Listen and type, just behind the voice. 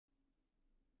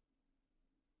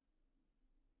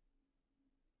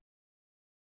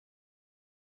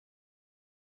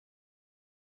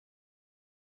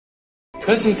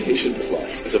Presentation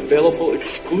Plus is available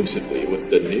exclusively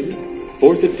with the new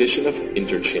 4th edition of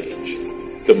Interchange,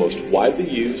 the most widely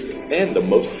used and the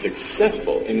most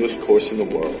successful English course in the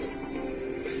world,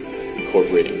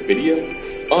 incorporating video,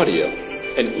 audio,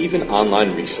 and even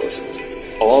online resources,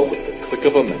 all with the click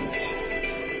of a mouse.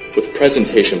 With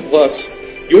Presentation Plus,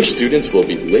 your students will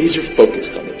be laser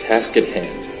focused on the task at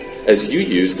hand as you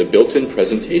use the built-in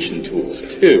presentation tools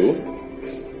to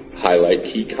highlight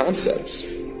key concepts,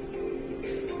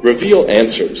 reveal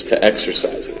answers to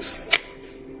exercises,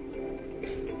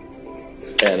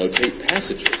 annotate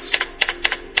passages,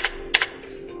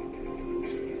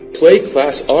 play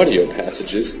class audio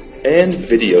passages and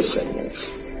video segments,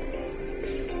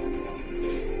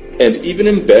 and even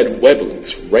embed web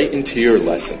links right into your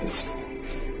lessons.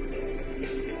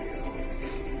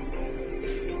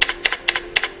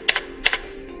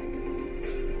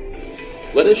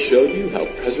 Let us show you how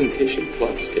Presentation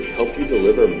Plus can help you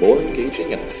deliver more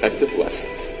engaging and effective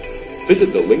lessons.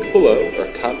 Visit the link below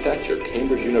or contact your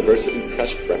Cambridge University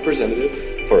Press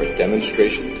representative for a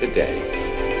demonstration today.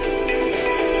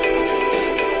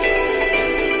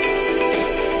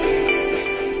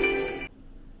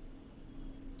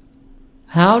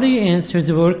 How do you answer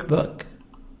the workbook?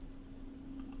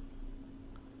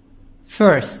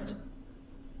 First,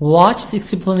 watch the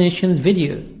explanations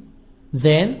video.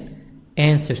 Then,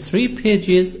 answer 3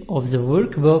 pages of the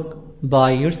workbook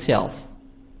by yourself.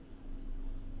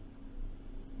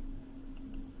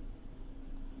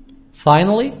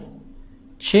 Finally,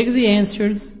 check the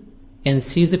answers and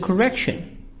see the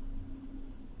correction.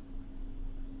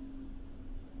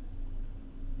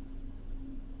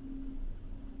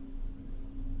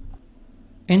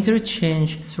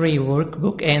 Interchange 3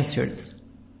 workbook answers.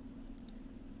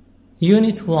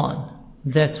 Unit 1.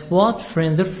 That's what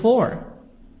friends are for.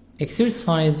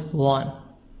 Exercise 1.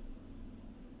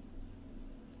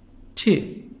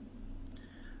 2.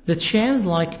 The chance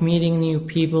like meeting new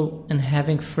people and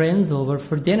having friends over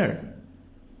for dinner.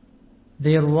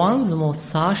 They are one of the most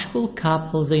sociable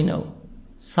couples they know.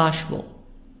 Sociable.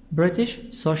 British,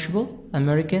 sociable,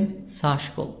 American,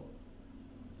 sociable.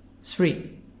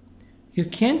 3. You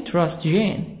can't trust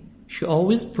Jane. She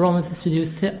always promises to do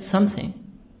something,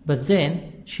 but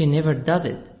then she never does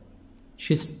it.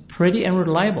 She's pretty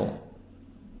unreliable.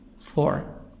 4.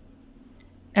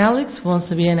 Alex wants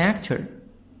to be an actor.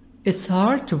 It's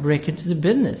hard to break into the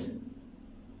business,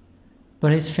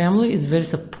 but his family is very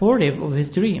supportive of his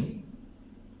dream.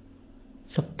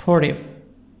 Supportive.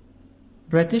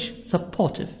 British,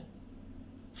 supportive.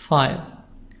 5.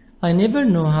 I never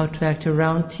know how to act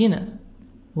around Tina.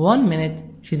 1 minute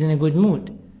she's in a good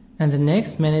mood, and the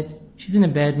next minute she's in a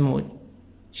bad mood.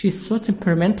 She's so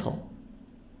temperamental.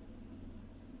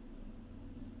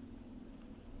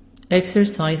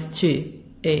 Exercise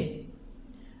 2A.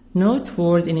 Note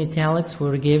words in italics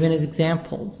were given as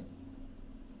examples.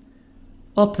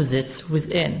 Opposites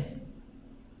with N.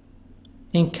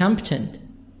 Incompetent.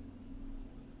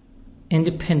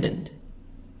 Independent.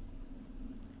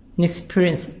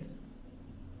 Inexperienced.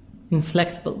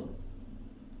 Inflexible.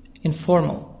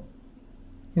 Informal.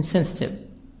 Insensitive.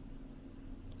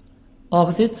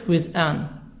 Opposites with an.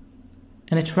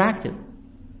 Unattractive.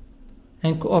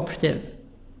 Uncooperative.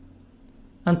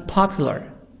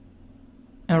 Unpopular.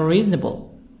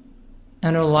 Unreasonable.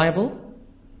 Unreliable.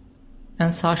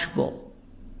 Unsociable.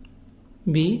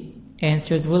 B.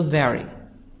 Answers will vary.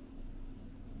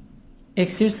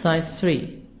 Exercise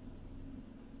 3.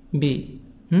 B.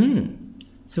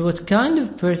 So what kind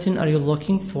of person are you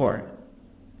looking for?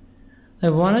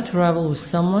 I want to travel with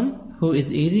someone who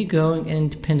is easygoing and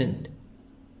independent.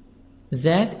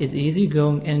 That is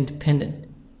easygoing and independent.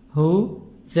 Who?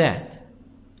 That.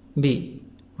 B.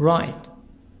 Right.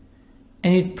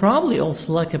 And you'd probably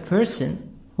also like a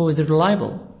person who is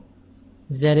reliable.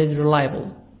 That is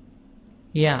reliable.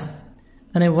 Yeah.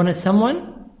 And I wanted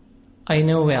someone I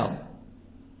know well.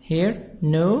 Here,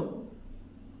 no.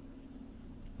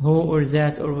 Who or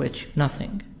that or which?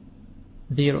 Nothing.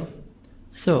 0.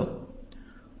 So,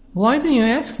 why don't you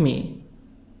ask me?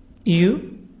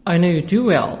 You? I know you too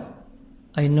well.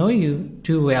 I know you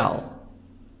too well.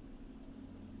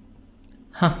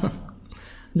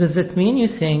 Does that mean you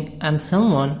think I'm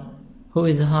someone who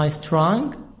is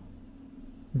high-strung?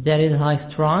 That is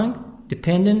high-strung,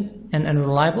 dependent, and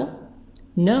unreliable?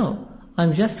 No,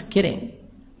 I'm just kidding.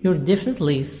 You're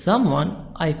definitely someone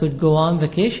I could go on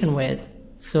vacation with.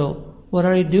 So, what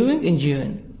are you doing in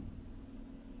June?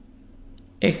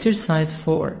 Exercise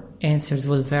 4. Answers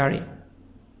will vary.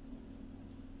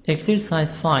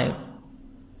 Exercise 5.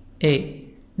 A.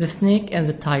 The snake and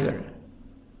the tiger.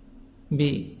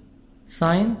 B.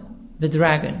 Sign the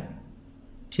dragon.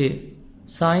 2.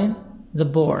 sign the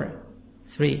board.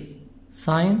 3.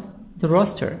 Sign the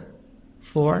rooster.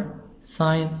 4.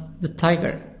 Sign the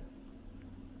tiger.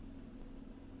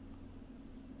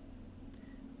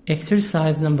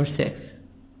 Exercise number 6.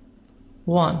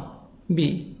 1.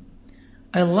 B.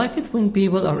 I like it when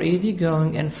people are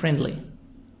easygoing and friendly.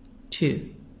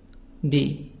 2.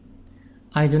 D.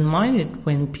 I don't mind it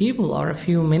when people are a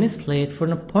few minutes late for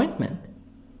an appointment.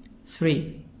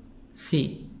 3.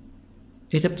 C.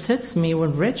 It upsets me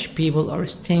when rich people are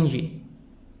stingy.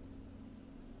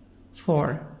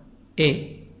 4.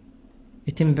 A.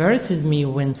 It embarrasses me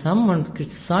when someone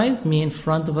criticizes me in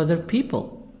front of other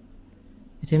people.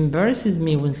 It embarrasses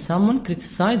me when someone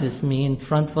criticizes me in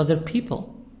front of other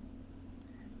people.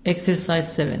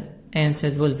 Exercise 7.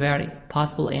 Answers will vary.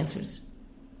 Possible answers.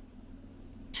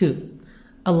 2.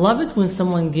 I love it when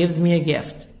someone gives me a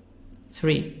gift.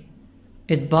 3.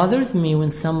 It bothers me when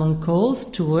someone calls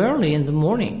too early in the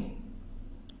morning.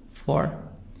 4.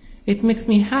 It makes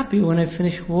me happy when I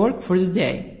finish work for the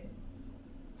day.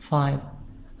 5.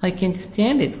 I can't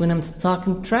stand it when I'm stuck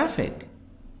in traffic.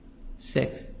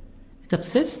 6. It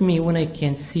upsets me when I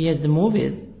can't see at the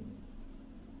movies.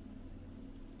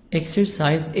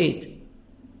 Exercise 8.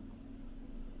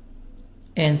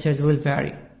 Answers will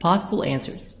vary. Possible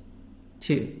answers.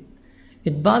 2.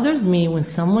 It bothers me when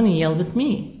someone yells at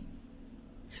me.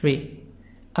 3.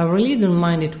 I really don't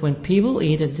mind it when people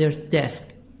eat at their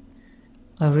desk.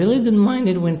 I really don't mind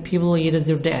it when people eat at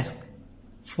their desk.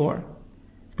 4.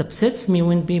 It upsets me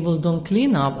when people don't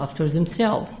clean up after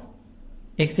themselves.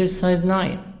 Exercise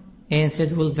 9.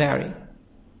 Answers will vary.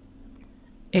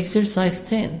 Exercise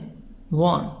 10.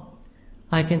 1.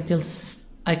 I can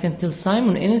tell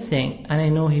Simon anything and I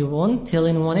know he won't tell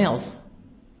anyone else.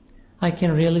 I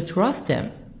can really trust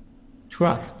him.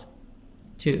 Trust.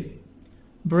 2.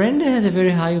 Brenda has a very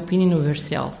high opinion of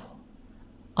herself.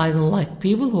 I don't like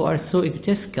people who are so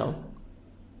egotistical.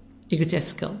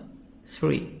 Egotistical.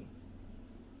 3.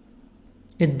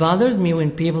 It bothers me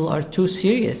when people are too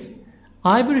serious.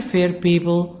 I prefer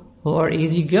people who are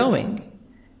easygoing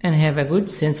and have a good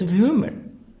sense of humor.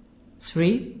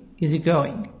 3.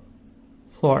 Easygoing.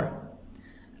 4.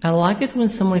 I like it when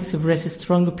someone expresses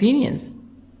strong opinions.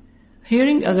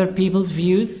 Hearing other people's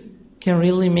views can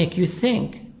really make you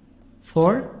think.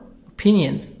 4.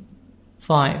 Opinions.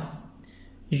 5.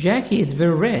 Jackie is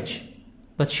very rich,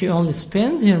 but she only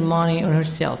spends her money on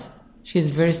herself. She is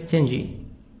very stingy.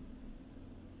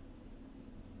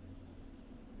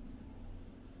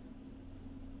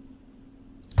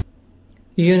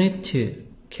 Unit 2.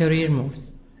 Career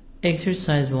moves.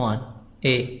 Exercise 1.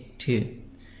 A. 2.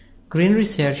 Green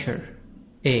researcher.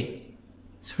 A.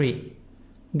 3.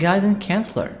 Guidance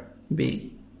counselor.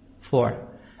 B. 4.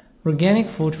 Organic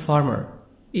food farmer.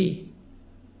 E.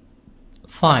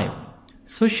 5.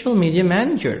 Social media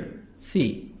manager.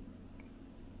 C.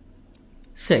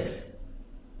 6.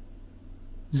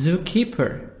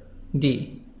 Zookeeper.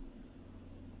 D.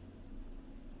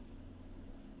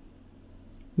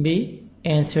 B.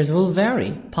 Answers will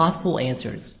vary. Possible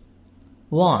answers.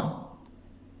 1.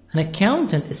 An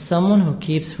accountant is someone who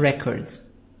keeps records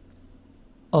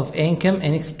of income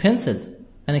and expenses.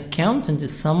 An accountant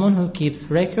is someone who keeps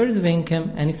records of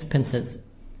income and expenses.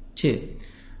 2.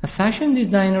 A fashion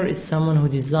designer is someone who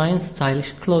designs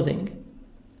stylish clothing.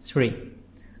 3.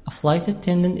 A flight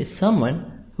attendant is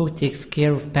someone who takes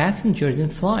care of passengers in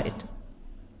flight.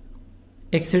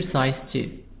 Exercise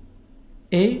 2.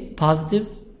 A. Positive,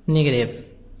 negative,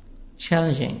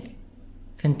 challenging,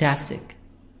 fantastic.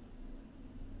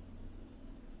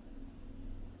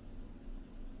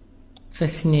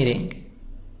 Fascinating,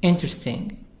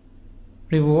 interesting,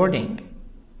 rewarding,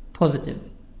 positive.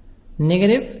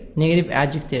 Negative, negative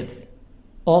adjectives,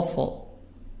 awful,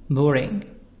 boring,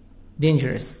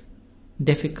 dangerous,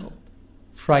 difficult,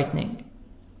 frightening.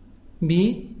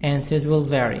 B. Answers will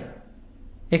vary.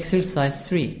 Exercise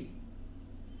 3.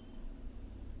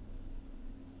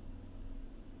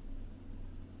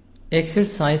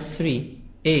 Exercise 3.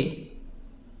 A.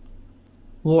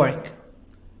 Work.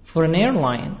 For an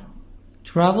airline,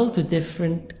 travel to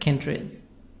different countries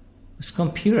with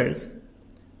computers,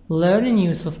 learn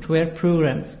new software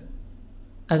programs.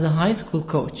 As a high school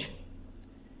coach,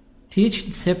 teach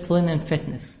discipline and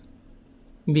fitness.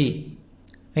 B.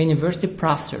 A university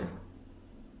professor,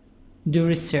 do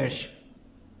research.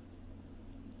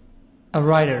 A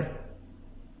writer,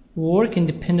 work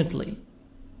independently.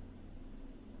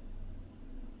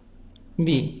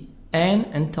 B. Anne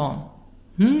and Tom.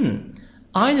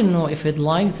 I don't know if I'd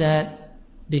like that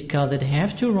because I'd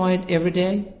have to write every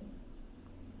day.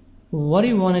 What do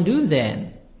you want to do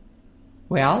then?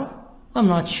 Well, I'm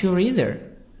not sure either.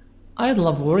 I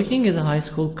love working as a high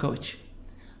school coach.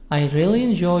 I really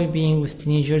enjoy being with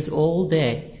teenagers all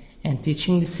day and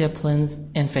teaching disciplines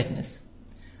and fitness.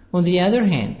 On the other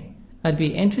hand, I'd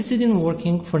be interested in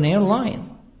working for an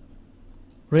airline.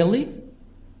 Really?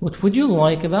 What would you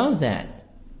like about that?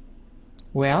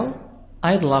 Well,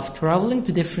 I'd love traveling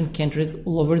to different countries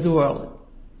all over the world.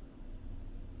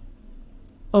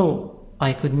 Oh,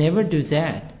 I could never do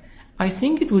that. I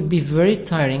think it would be very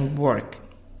tiring work.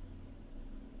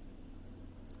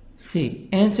 C.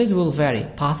 Answers will vary.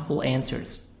 Possible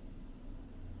answers.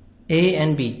 A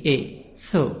and B. A.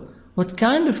 So, what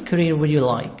kind of career would you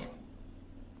like?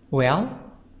 Well,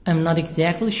 I'm not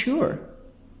exactly sure.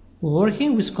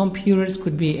 Working with computers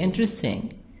could be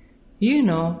interesting. You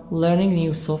know, learning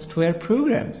new software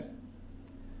programs.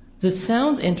 This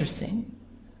sounds interesting,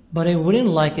 but I wouldn't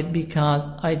like it because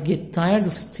I'd get tired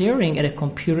of staring at a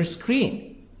computer screen.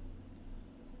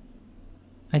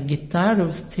 I'd get tired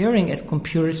of staring at a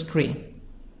computer screen.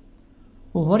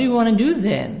 Well, what do you want to do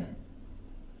then?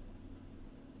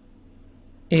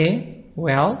 A.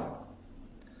 Well,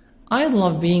 I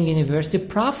love being a university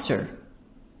professor.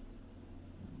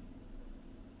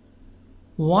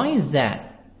 Why is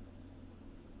that?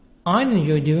 I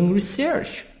enjoy doing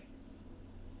research.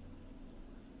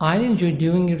 I enjoy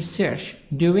doing research.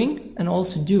 Doing and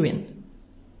also doing.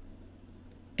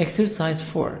 Exercise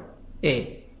 4.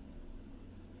 A.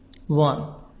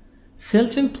 1.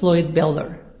 Self-employed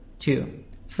builder. 2.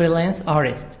 Freelance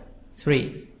artist.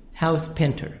 3. House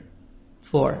painter.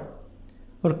 4.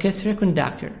 Orchestra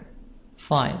conductor.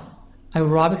 5.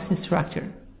 Aerobics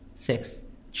instructor. 6.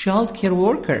 Child care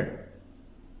worker.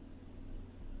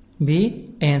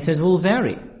 B. Answers will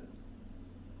vary.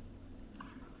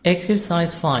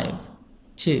 Exercise 5.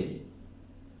 2.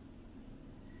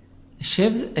 A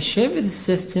chef's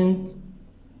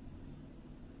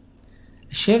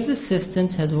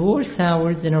assistant has worse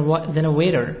hours than a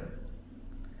waiter.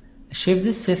 A chef's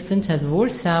assistant has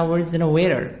worse hours than a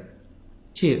waiter.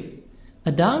 2.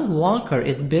 A dog walker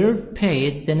is better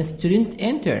paid than a student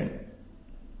intern.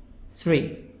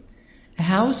 3. A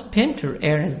house painter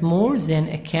earns more than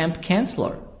a camp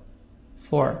counselor.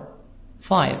 4.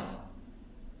 5.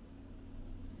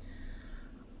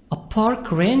 A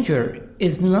park ranger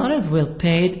is not as well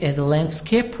paid as a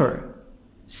landscaper.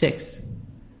 6.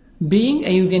 Being a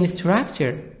yoga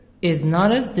instructor is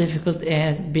not as difficult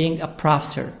as being a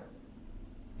professor.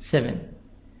 7.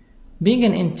 Being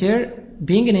an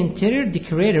interior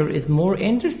decorator is more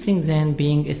interesting than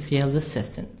being a sales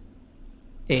assistant.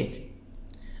 8.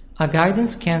 A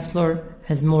guidance counselor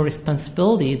has more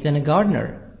responsibilities than a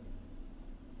gardener.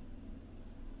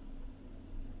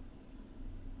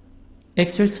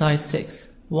 Exercise 6.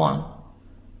 1.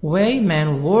 Wei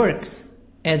Man works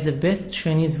at the best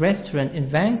Chinese restaurant in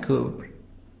Vancouver.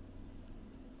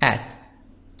 At.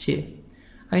 2.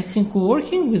 I think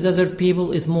working with other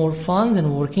people is more fun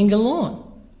than working alone.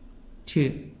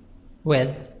 2.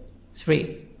 With.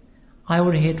 3. I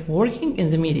would hate working in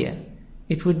the media.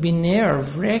 It would be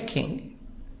nerve-wracking.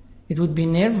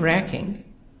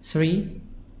 3.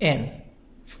 N.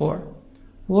 4.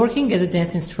 Working as a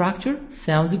dance instructor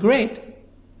sounds great.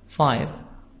 5.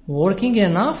 Working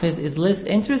in an office is less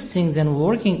interesting than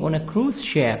working on a cruise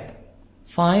ship.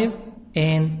 5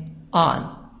 and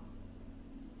on.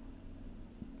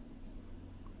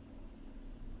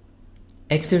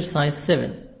 Exercise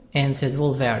 7. Answers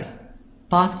will vary.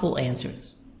 Possible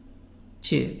answers.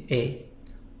 2.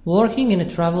 Working in a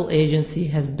travel agency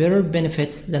has better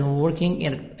benefits than working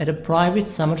at a private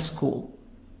summer school.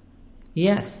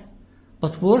 Yes,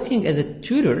 but working as a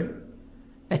tutor,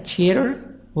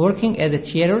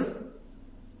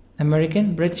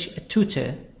 American, British, a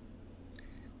tutor,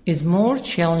 is more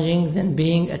challenging than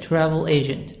being a travel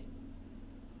agent.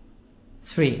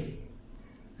 3.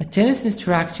 A tennis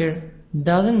instructor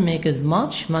doesn't make as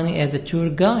much money as a tour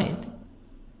guide.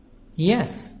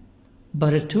 Yes,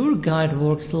 but a tour guide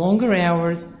works longer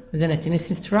hours than a tennis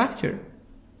instructor.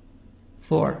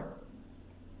 4.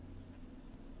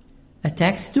 A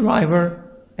taxi driver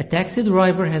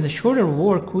has a shorter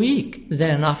work week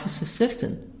than an office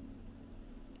assistant.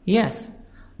 Yes,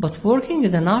 but working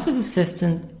as an office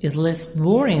assistant is less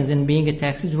boring than being a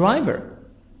taxi driver.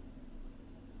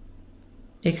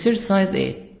 Exercise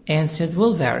 8. Answers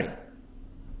will vary.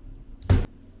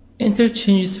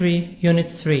 Interchange 3, Unit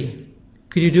 3.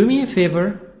 Could you do me a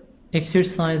favor?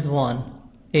 Exercise 1.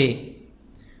 A.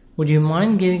 Would you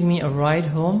mind giving me a ride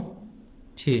home?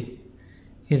 2.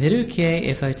 Is it okay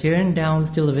if I turn down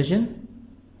the television?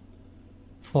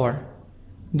 4.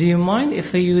 Do you mind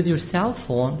if I use your cell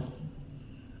phone?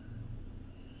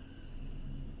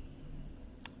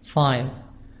 5.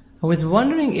 I was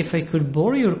wondering if I could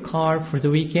borrow your car for the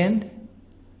weekend.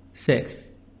 6.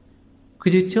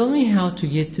 Could you tell me how to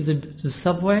get to the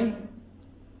subway?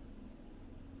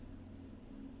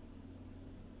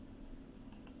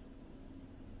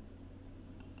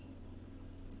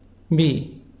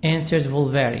 B. Answers will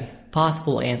vary.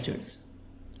 Possible answers.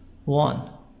 1.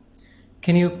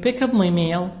 Can you pick up my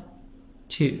mail?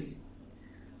 2.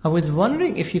 I was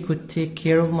wondering if you could take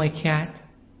care of my cat.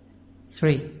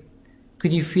 3.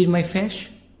 Could you feed my fish?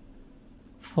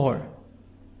 4.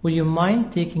 Would you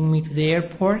mind taking me to the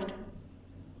airport?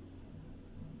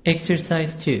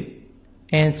 Exercise 2.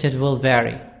 Answers will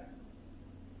vary.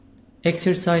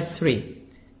 Exercise 3.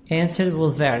 Answers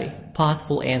will vary.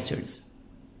 Possible answers.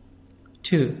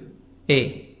 2.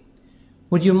 A.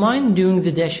 Would you mind doing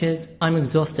the dishes? I'm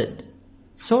exhausted.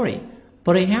 Sorry,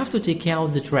 but I have to take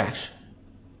out the trash.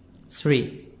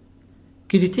 3.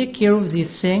 Could you take care of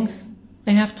these things?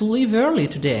 I have to leave early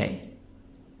today.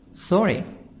 Sorry,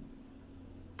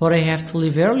 but I have to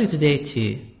leave early today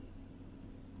too.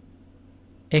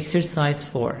 Exercise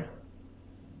 4.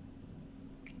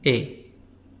 A.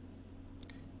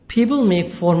 People make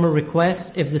formal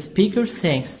requests. If the speaker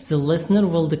thinks the listener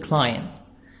will decline.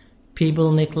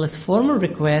 People make less formal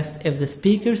requests if the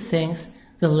speaker thinks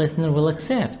the listener will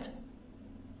accept.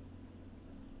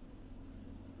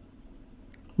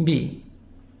 B.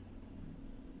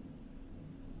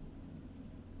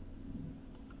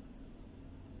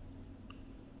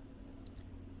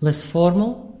 Less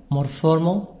formal, more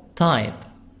formal, type.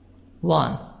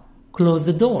 1. Close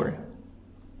the door.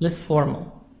 Less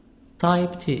formal.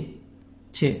 Type 2.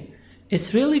 2.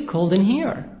 It's really cold in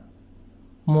here.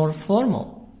 More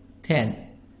formal. 10.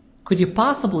 Could you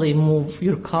possibly move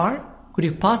your car? Could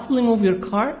you possibly move your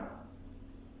car?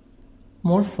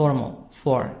 More formal.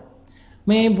 4.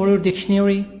 May I borrow your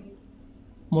dictionary?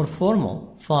 More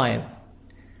formal. 5.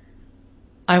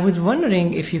 I was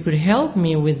wondering if you could help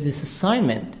me with this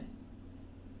assignment.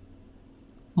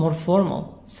 More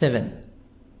formal. 7.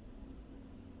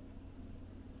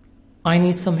 I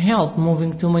need some help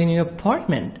moving to my new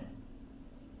apartment.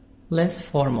 Less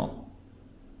formal.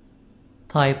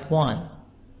 Type 1.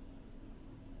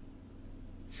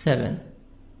 7.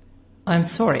 I'm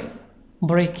sorry,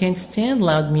 but I can't stand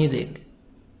loud music.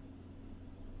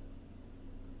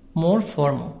 More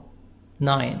formal.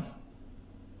 9.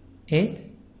 8.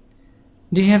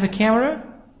 Do you have a camera?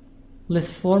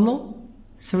 Less formal.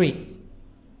 3.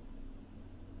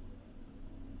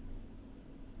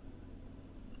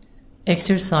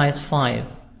 Exercise 5.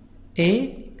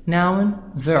 A.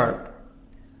 Noun, verb.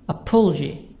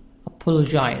 Apology,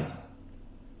 apologize.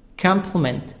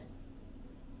 Compliment,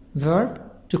 verb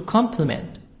to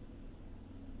compliment.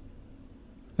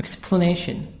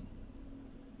 Explanation,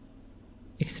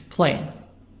 explain.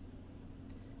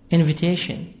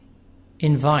 Invitation,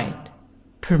 invite.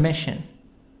 Permission,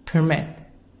 permit.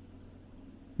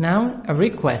 Noun, a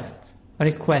request,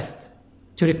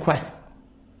 to request.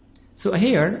 So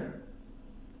here,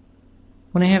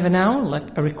 when I have a noun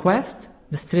like a request,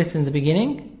 the stress in the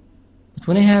beginning, but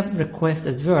when I have request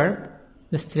as verb,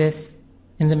 the stress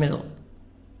in the middle.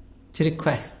 To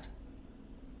request.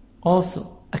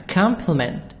 Also, a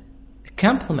compliment,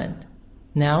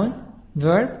 noun,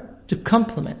 verb to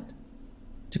compliment,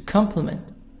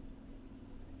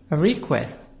 a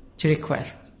request, to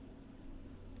request.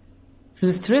 So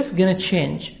the stress is gonna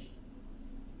change.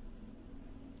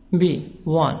 B.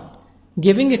 1.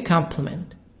 Giving a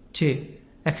compliment. 2.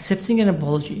 Accepting an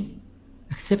apology.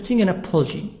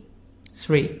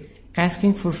 3.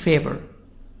 Asking for favor.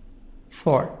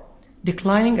 4.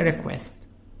 Declining a request.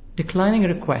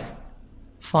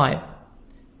 5.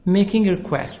 Making a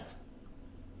request.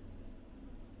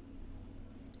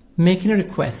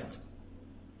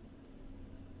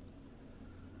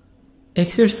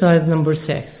 Exercise number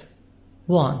 6.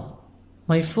 1.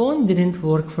 My phone didn't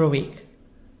work for a week.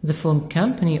 The phone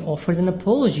company offered an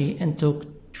apology and took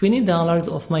 $20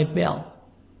 off my bill.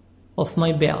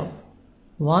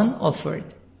 1.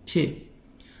 Offered. 2.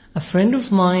 A friend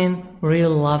of mine really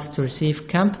loves to receive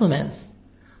compliments,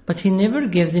 but he never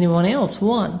gives anyone else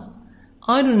one.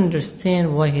 I don't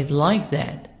understand why he's like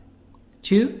that.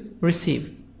 2.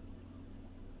 Receive.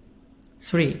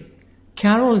 3.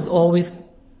 Carol is always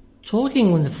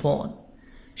talking on the phone.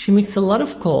 She makes a lot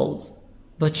of calls,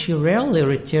 but she rarely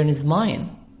returns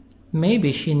mine.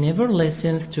 Maybe she never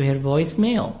listens to her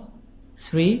voicemail.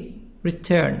 3.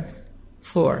 Returns.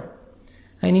 4.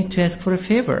 I need to ask for a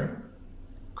favor.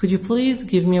 Could you please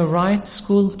give me a ride to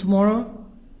school tomorrow?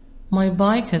 My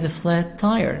bike has a flat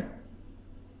tire.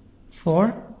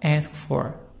 4. Ask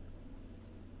for.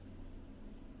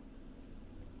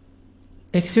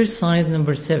 Exercise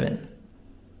number 7.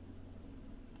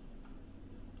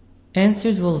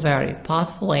 Answers will vary.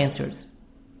 Possible answers.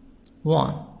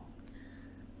 1.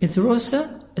 Is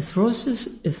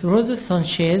Rosa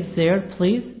Sanchez there,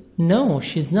 please? No,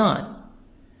 she's not.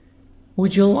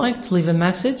 Would you like to leave a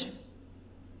message?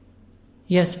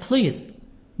 Yes, please.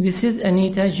 This is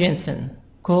Anita Jensen,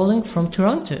 calling from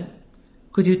Toronto.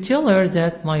 Could you tell her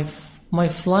that my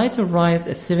flight arrives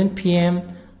at 7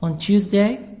 p.m. on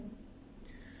Tuesday?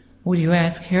 Would you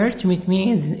ask her to meet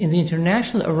me in the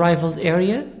international arrivals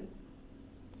area?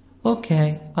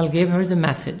 Okay, I'll give her the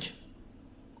message.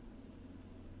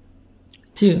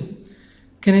 2.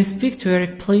 Can I speak to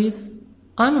Eric, please?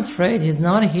 I'm afraid he's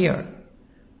not here.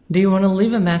 Do you want to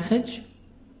leave a message?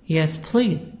 Yes,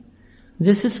 please.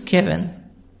 This is Kevin.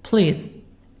 Please,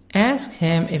 ask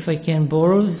him if I can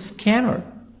borrow his scanner.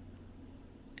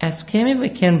 Ask him if I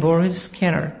can borrow his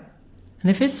scanner. And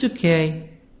if it's okay,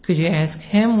 could you ask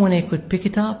him when I could pick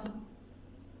it up?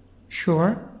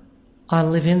 Sure, I'll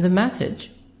leave him the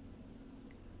message.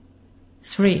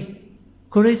 3.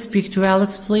 Could I speak to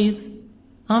Alex, please?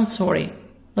 I'm sorry,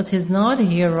 but he's not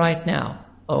here right now.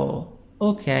 Oh,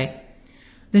 okay.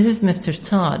 This is Mr.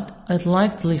 Todd. I'd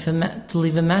like to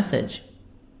leave a message.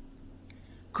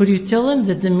 Could you tell him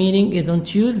that the meeting is on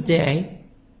Tuesday?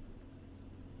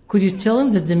 Could you tell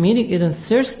him that the meeting is on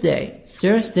Thursday at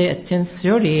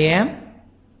 10:30 a.m.?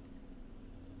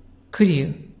 Could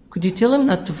you tell him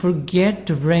not to forget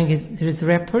to bring his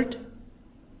report?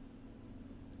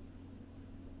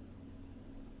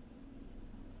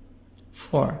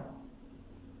 4.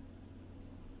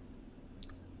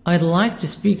 I'd like to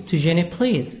speak to Jenny,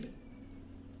 please.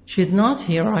 She's not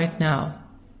here right now.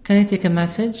 Can I take a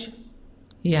message?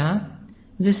 Yeah,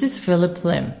 this is Philip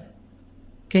Lim.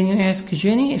 Can you ask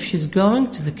Jenny if she's going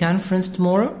to the conference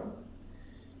tomorrow?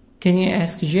 Can you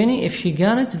ask Jenny if she's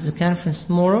gonna to the conference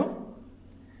tomorrow?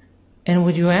 And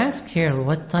would you ask her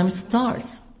what time it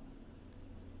starts?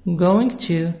 Going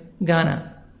to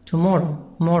Ghana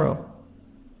tomorrow.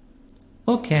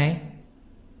 Okay,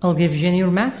 I'll give Jenny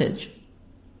your message.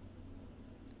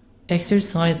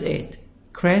 Exercise 8.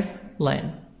 Chris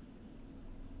Lynn.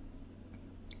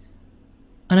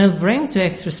 And I'll bring 2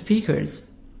 extra speakers.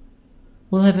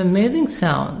 We'll have amazing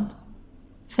sound.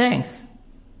 Thanks.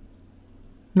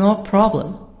 No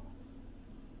problem.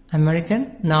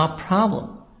 American? No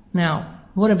problem. Now,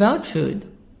 what about food?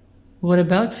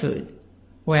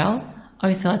 Well,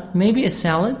 I thought maybe a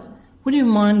salad. Would you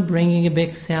mind bringing a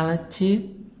big salad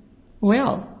too?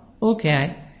 Well,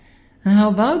 okay. And how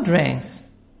about drinks?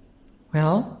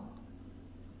 Well,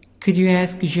 could you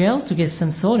ask Jill to get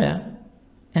some soda?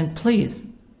 And please,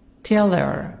 tell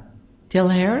her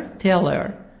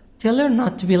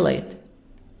not to be late.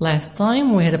 Last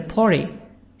time we had a party.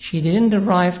 She didn't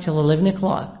arrive till 11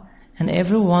 o'clock, and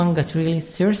everyone got really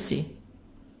thirsty.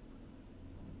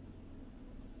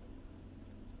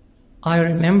 I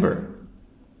remember.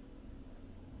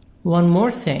 One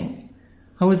more thing.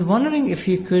 I was wondering if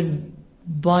you could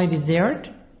buy dessert?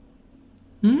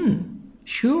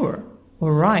 Sure.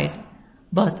 All right.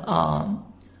 But,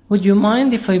 would you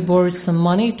mind if I borrowed some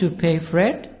money to pay for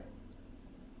it?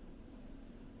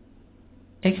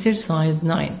 Exercise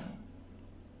 9.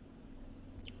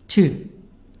 2.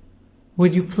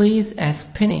 Would you please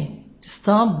ask Penny to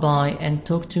stop by and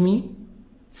talk to me?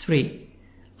 3.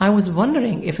 I was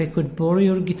wondering if I could borrow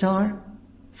your guitar?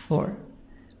 4.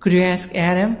 Could you ask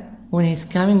Adam when he's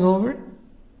coming over?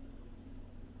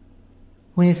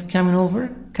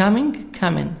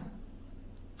 Coming.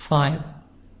 5.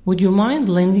 Would you mind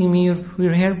lending me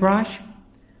your hairbrush?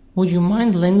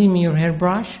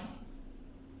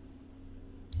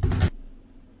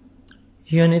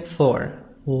 Unit 4.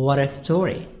 What a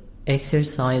story.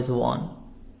 Exercise 1.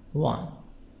 1.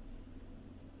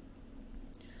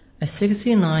 A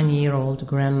 69-year-old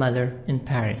grandmother in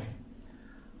Paris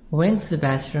went to the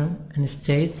bathroom and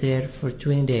stayed there for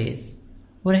 20 days.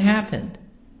 What happened?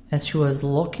 As she was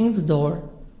locking the door,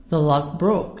 the lock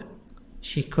broke.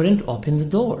 She couldn't open the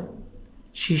door.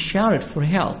 She shouted for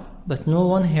help, but no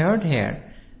one heard her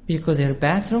because her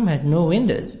bathroom had no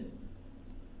windows.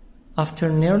 After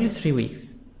nearly 3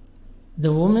 weeks,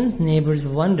 the woman's neighbors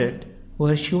wondered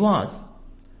where she was.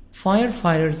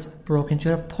 Firefighters broke into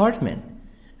her apartment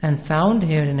and found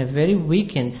her in a very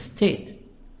weakened state.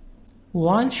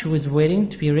 While she was waiting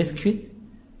to be rescued,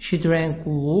 she drank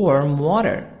warm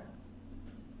water.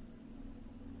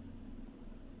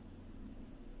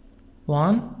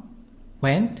 1.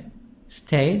 Went,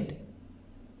 stayed,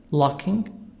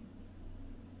 locking,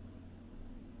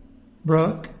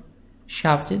 broke,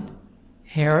 shouted,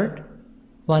 heard,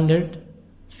 wondered,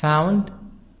 found,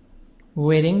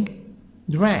 waiting,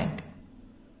 drank.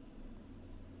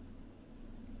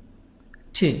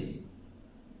 2.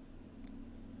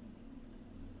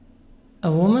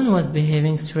 A woman was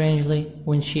behaving strangely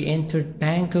when she entered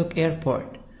Bangkok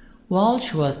airport. While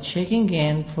she was checking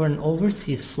in for an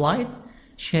overseas flight,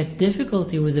 she had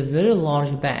difficulty with a very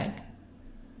large bag.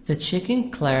 The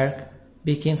check-in clerk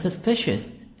became suspicious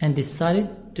and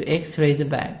decided to X-ray the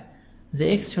bag.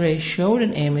 The X-ray showed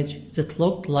an image that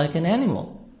looked like an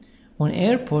animal. When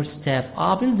airport staff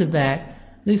opened the bag,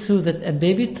 they saw that a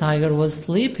baby tiger was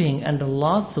sleeping under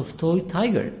lots of toy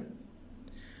tigers.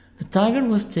 The tiger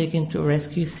was taken to a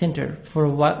rescue center for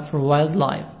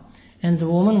wildlife, and the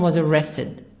woman was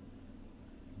arrested.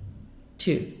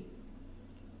 2.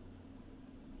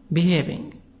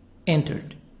 Behaving,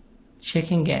 entered,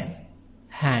 checking in,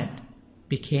 had,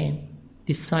 became,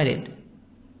 decided,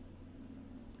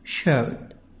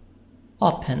 showed,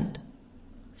 opened,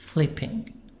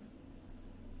 sleeping.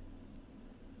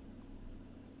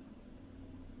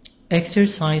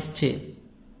 Exercise 2.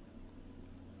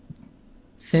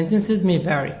 Sentences may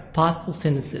vary. Possible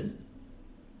sentences.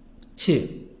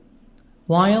 2.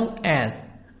 While as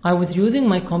I was using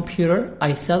my computer,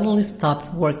 I suddenly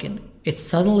stopped working. It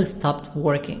suddenly stopped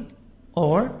working.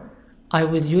 Or I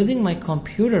was using my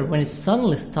computer when it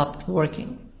suddenly stopped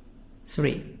working.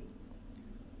 3.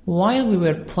 While we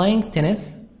were playing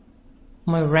tennis,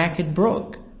 my racket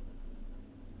broke.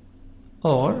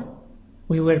 Or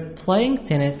we were playing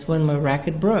tennis when my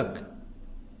racket broke.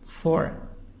 4.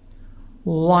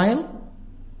 While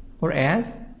or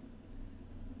as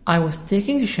I was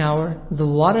taking a shower, the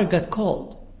water got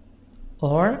cold.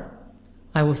 Or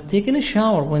I was taking a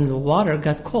shower when the water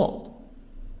got cold.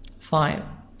 5.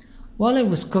 While I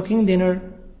was cooking dinner,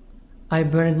 I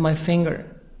burned my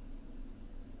finger.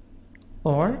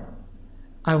 Or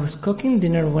I was cooking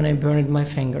dinner when I burned my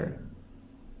finger.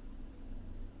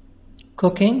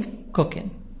 Cooking,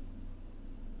 cooking.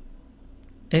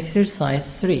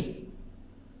 Exercise 3.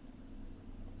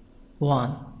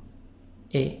 1.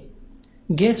 A.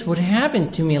 Guess what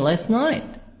happened to me last night?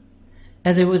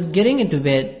 As I was getting into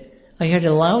bed, I heard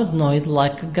a loud noise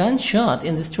like a gunshot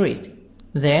in the street.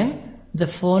 Then the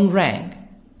phone rang.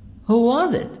 Who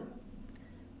was it?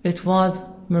 It was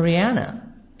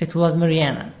Mariana. It was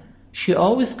Mariana. She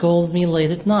always calls me late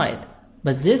at night,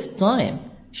 but this time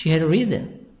she had a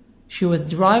reason. She was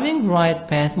driving right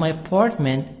past my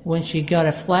apartment when she got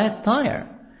a flat tire.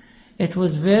 It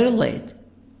was very late,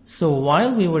 so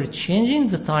while we were changing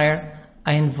the tire,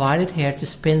 I invited her to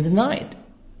spend the night.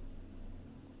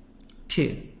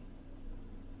 2.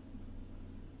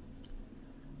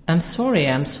 I'm sorry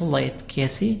I'm so late,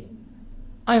 Cassie.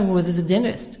 I was at the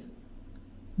dentist.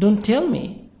 Don't tell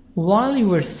me. While you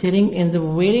were sitting in the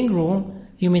waiting room,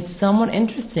 you met someone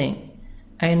interesting.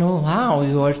 I know how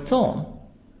you are, Tom.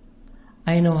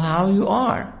 I know how you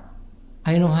are.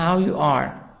 I know how you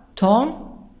are.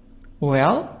 Tom?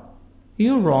 Well,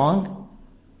 you're wrong.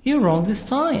 You're wrong this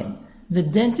time. The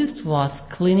dentist was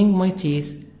cleaning my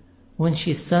teeth when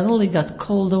she suddenly got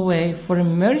called away for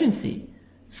emergency.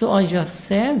 So I just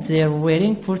sat there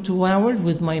waiting for 2 hours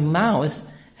with my mouth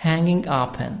hanging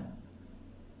open.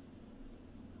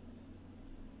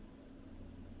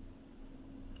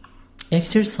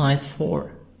 Exercise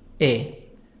 4. A.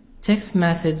 Text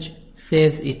message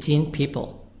saves 18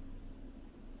 people.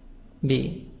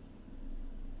 B.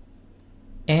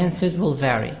 Answers will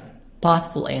vary.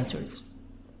 Possible answers.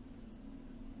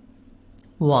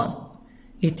 1.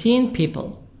 18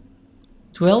 people.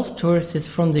 12 tourists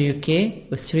from the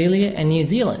UK, Australia and New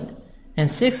Zealand,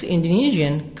 and 6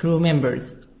 Indonesian crew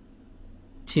members.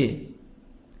 2.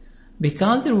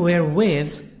 Because there were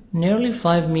waves nearly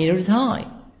 5 meters high,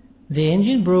 the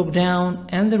engine broke down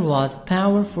and there was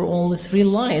power for only 3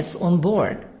 lights on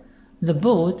board. The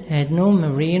boat had no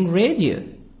marine radio.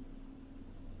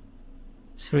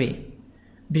 3.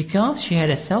 Because she had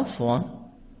a cell phone,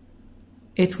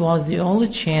 it was the only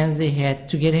chance they had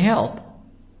to get help.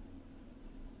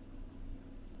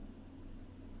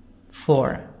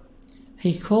 4.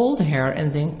 He called her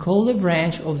and then called a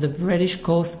branch of the British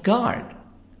Coast Guard.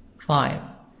 5.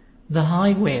 The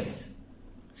high waves.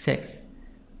 6.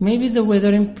 Maybe the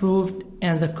weather improved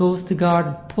and the Coast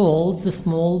Guard pulled the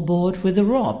small boat with a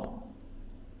rope.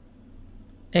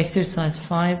 Exercise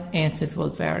 5. Answers will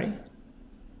vary.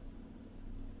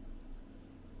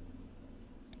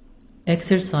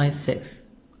 Exercise 6.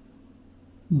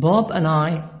 Bob and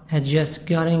I had just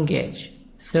got engaged,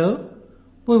 so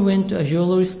we went to a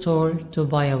jewelry store to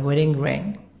buy a wedding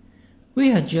ring.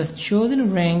 We had just chosen a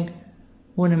ring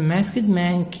when a masked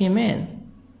man came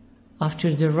in.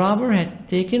 After the robber had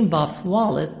taken Bob's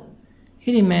wallet,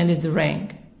 he demanded the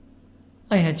ring.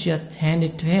 I had just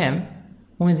handed to him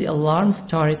when the alarm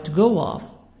started to go off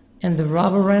and the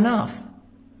robber ran off.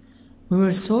 We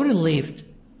were so relieved,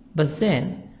 but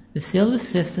then the sales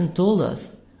assistant told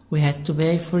us we had to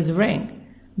pay for the ring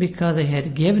because I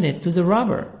had given it to the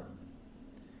robber.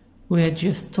 We had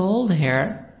just told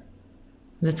her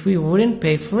that we wouldn't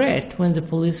pay for it when the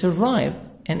police arrived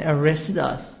and arrested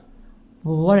us.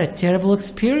 What a terrible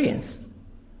experience!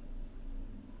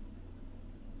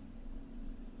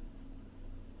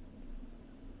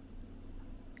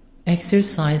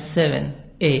 Exercise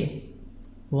 7A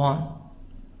 1.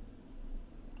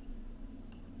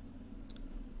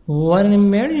 What an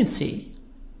emergency!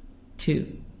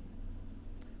 2.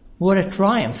 What a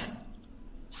triumph!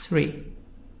 3.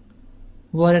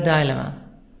 What a dilemma!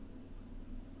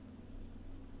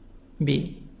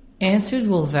 B. Answers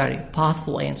will vary.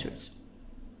 Possible answers.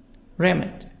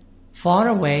 Remote, far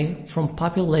away from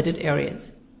populated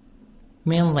areas.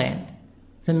 Mainland,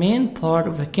 the main part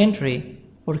of a country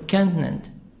or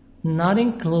continent, not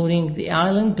including the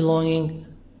island belonging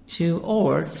to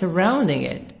or surrounding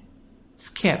it.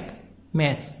 Skip,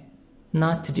 miss,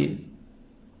 not to do.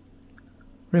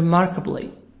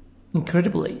 Remarkably,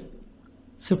 incredibly,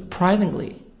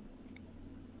 surprisingly.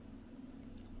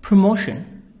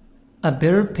 Promotion, a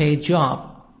better paid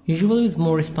job, usually with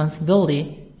more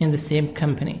responsibility in the same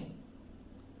company.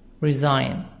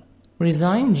 Resign,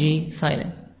 resign G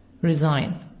silent,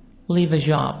 resign, leave a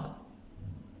job.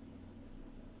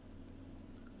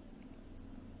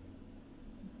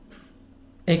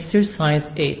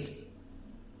 Exercise 8.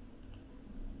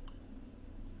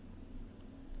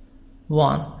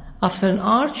 1. After an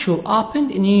art show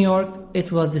opened in New York,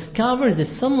 it was discovered that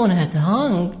someone had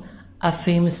hung a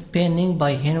famous painting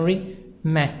by Henry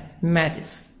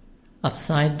Matisse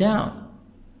upside down.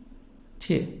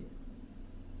 2.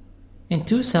 In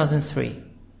 2003,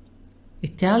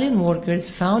 Italian workers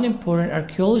found important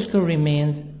archaeological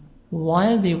remains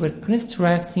while they were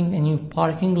constructing a new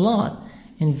parking lot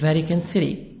in Vatican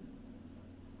City.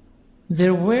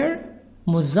 There were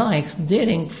mosaics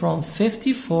dating from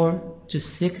 54 to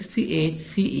 68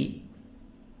 CE.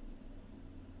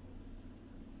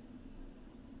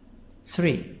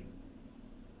 3.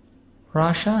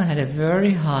 Russia had a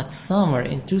very hot summer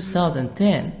in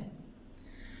 2010.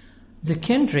 The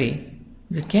country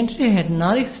had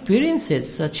not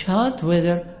experienced such hot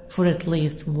weather for at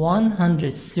least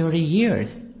 130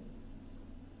 years.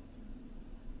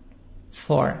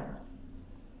 4.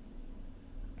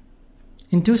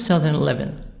 In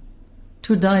 2011,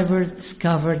 two divers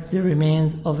discovered the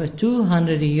remains of a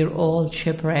 200-year-old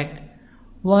shipwreck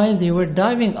while they were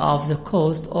diving off the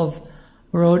coast of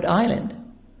Rhode Island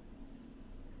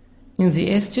in the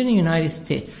eastern United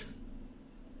States.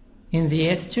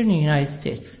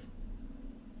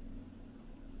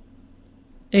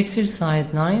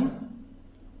 Exercise 9.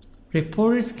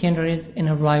 Reporters' countries and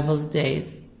arrivals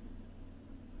days.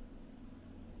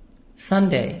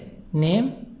 Sunday.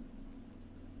 Name: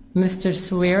 Mr.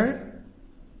 Swear.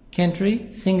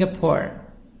 Country: Singapore.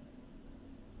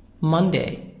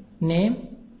 Monday. Name: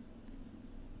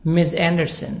 Ms.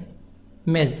 Anderson.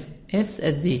 Ms.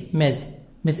 S-as-D.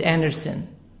 Ms. Anderson.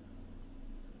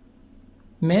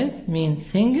 Ms. means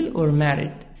single or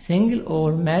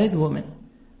married woman.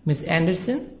 Ms.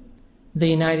 Anderson, the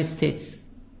United States.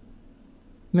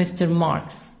 Mr.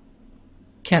 Marks,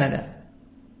 Canada.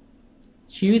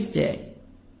 Tuesday.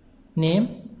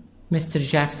 Name: Mr.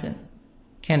 Jackson.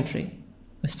 Country: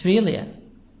 Australia.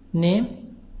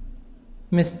 Name: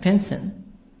 Miss Pinson.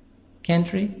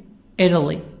 Country: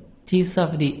 Italy. T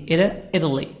sub D.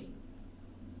 Italy.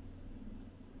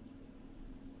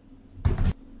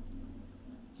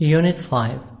 Unit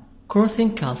 5.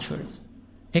 Crossing Cultures.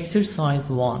 Exercise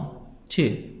 1.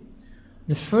 2.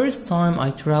 The first time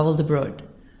I traveled abroad,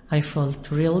 I felt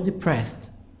really depressed.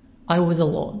 I was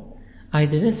alone. I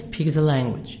didn't speak the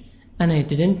language, and I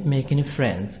didn't make any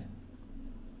friends.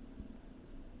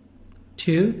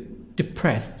 2.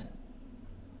 Depressed.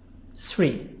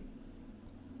 3.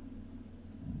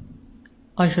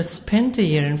 I just spent a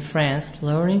year in France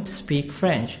learning to speak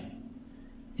French.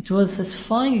 It was a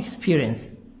satisfying experience,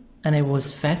 and I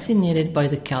was fascinated by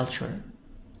the culture.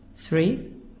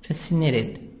 3.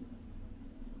 Fascinated.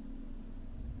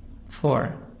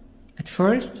 4. At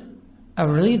first, I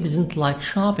really didn't like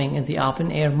shopping in the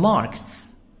open-air markets.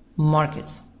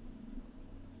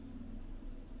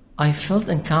 I felt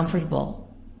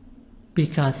uncomfortable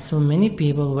because so many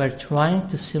people were trying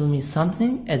to sell me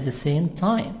something at the same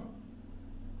time.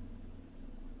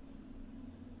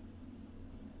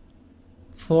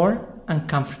 4.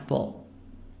 Uncomfortable.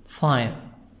 5.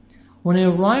 When I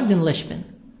arrived in Lisbon,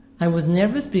 I was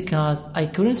nervous because I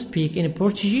couldn't speak any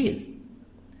Portuguese.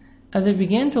 As I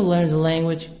began to learn the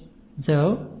language,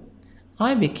 though,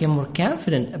 I became more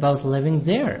confident about living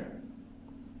there.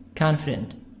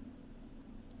 Confident.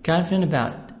 Confident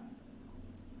about it.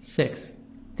 6.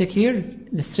 Take here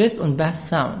the stress on past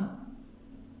sound.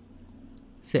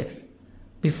 6.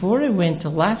 Before I went to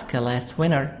Alaska last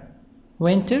winter,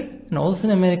 and also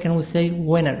in American we say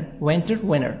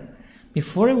winter.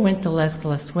 Before I went to Alaska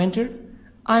last winter,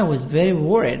 I was very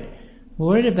worried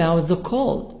about the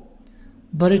cold.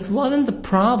 But it wasn't a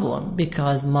problem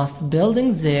because most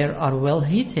buildings there are well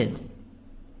heated.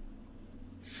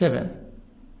 7.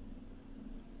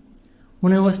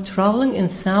 When I was traveling in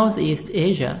Southeast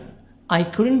Asia, I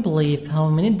couldn't believe how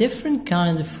many different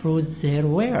kinds of fruits there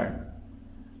were.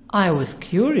 I was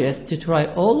curious to try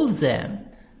all of them,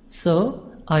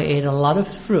 so I ate a lot of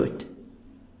fruit.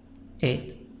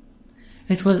 8.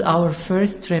 It was our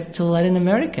first trip to Latin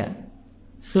America,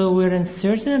 so we're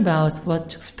uncertain about what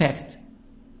to expect.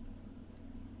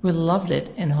 We loved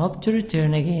it and hope to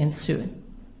return again soon.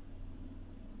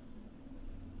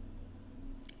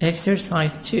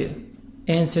 Exercise 2.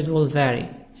 Answers will vary.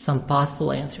 Some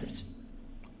possible answers.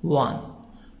 1.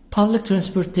 Public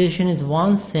transportation is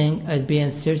one thing I'd be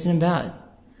uncertain about.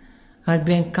 I'd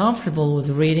be uncomfortable with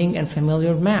reading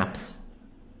unfamiliar maps.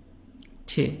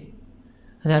 2.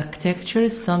 The architecture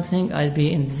is something I'd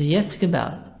be enthusiastic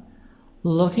about.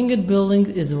 Looking at buildings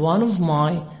is one of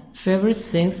my favorite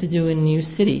things to do in a new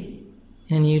city.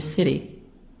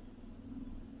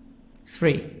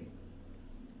 3.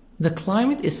 The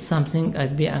climate is something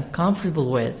I'd be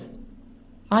uncomfortable with.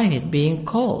 I hate being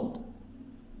cold.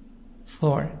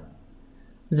 4.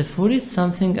 The food is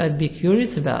something I'd be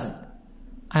curious about.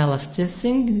 I love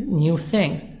testing new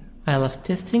things.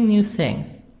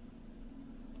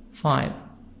 5.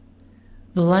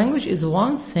 The language is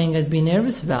one thing I'd be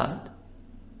nervous about.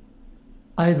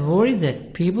 I'd worry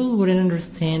that people wouldn't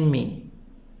understand me.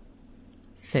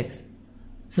 6.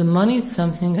 The money is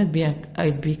something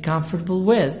I'd be comfortable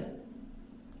with.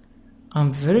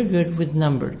 I'm very good with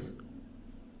numbers.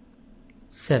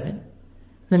 7.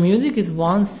 The music is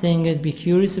one thing I'd be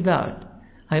curious about.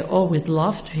 I always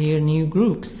love to hear new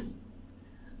groups.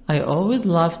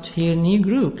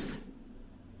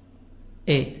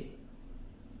 8.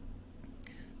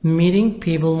 Meeting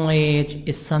people my age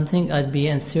is something I'd be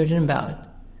uncertain about.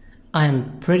 I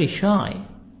am pretty shy.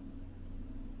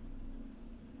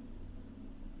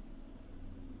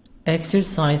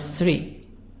 Exercise 3.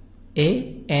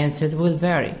 A. Answers will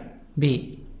vary.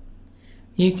 B.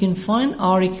 You can find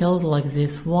articles like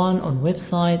this one on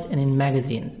websites and in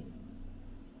magazines.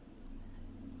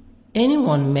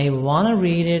 Anyone may want to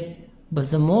read it,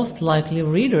 but the most likely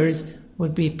readers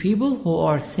would be people who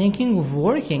are thinking of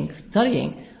working,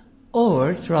 studying,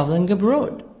 or traveling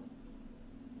abroad.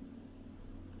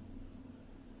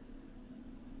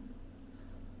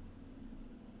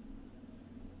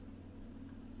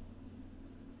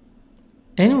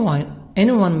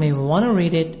 Anyone may want to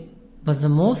read it, but the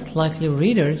most likely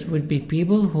readers would be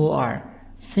people who are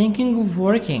thinking of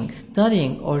working,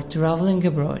 studying, or traveling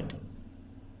abroad.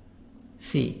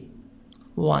 C.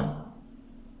 1.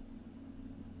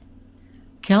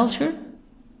 Culture,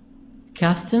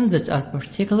 customs that are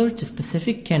particular to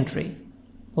specific country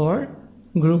or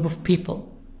group of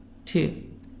people. 2.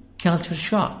 Culture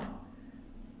shock,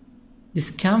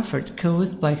 discomfort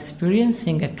caused by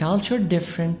experiencing a culture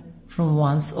different from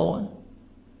one's own.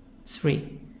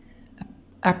 3.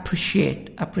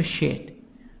 Appreciate,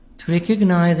 to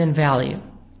recognize and value.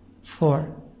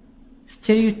 4.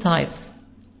 Stereotypes,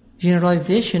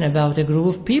 generalization about a group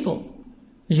of people.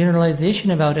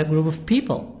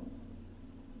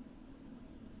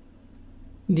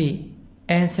 D.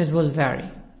 Answers will vary.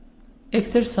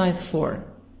 Exercise 4.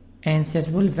 Answers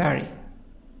will vary.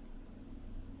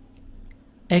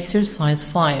 Exercise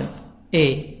 5.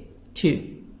 A.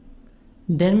 2.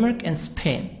 Denmark and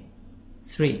Spain.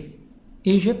 3.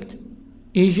 Egypt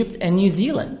and New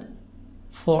Zealand.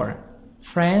 4.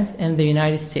 France and the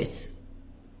United States.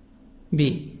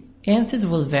 B. Answers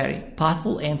will vary.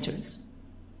 Possible answers.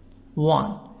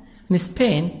 1. In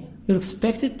Spain, you're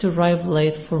expected to arrive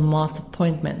late for most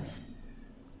appointments.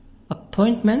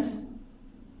 Appointments?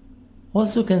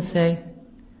 Also can say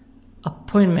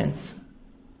appointments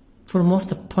for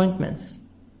most appointments.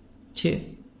 2.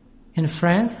 In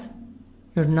France,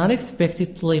 you're not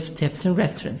expected to leave tips in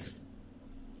restaurants.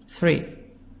 3.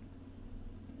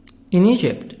 In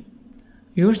Egypt,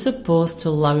 you're supposed to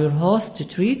allow your host to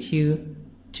treat you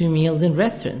to meals in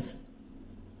restaurants.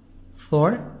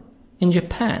 4. In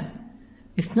Japan,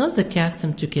 it's not the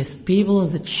custom to kiss people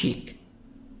on the cheek.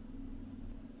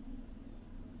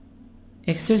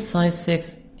 Exercise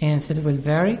 6, answers will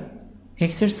vary.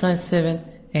 Exercise 7,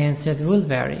 answers will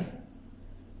vary.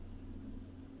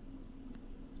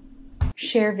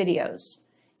 Share videos.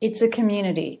 It's a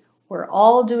community. We're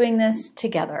all doing this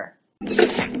together.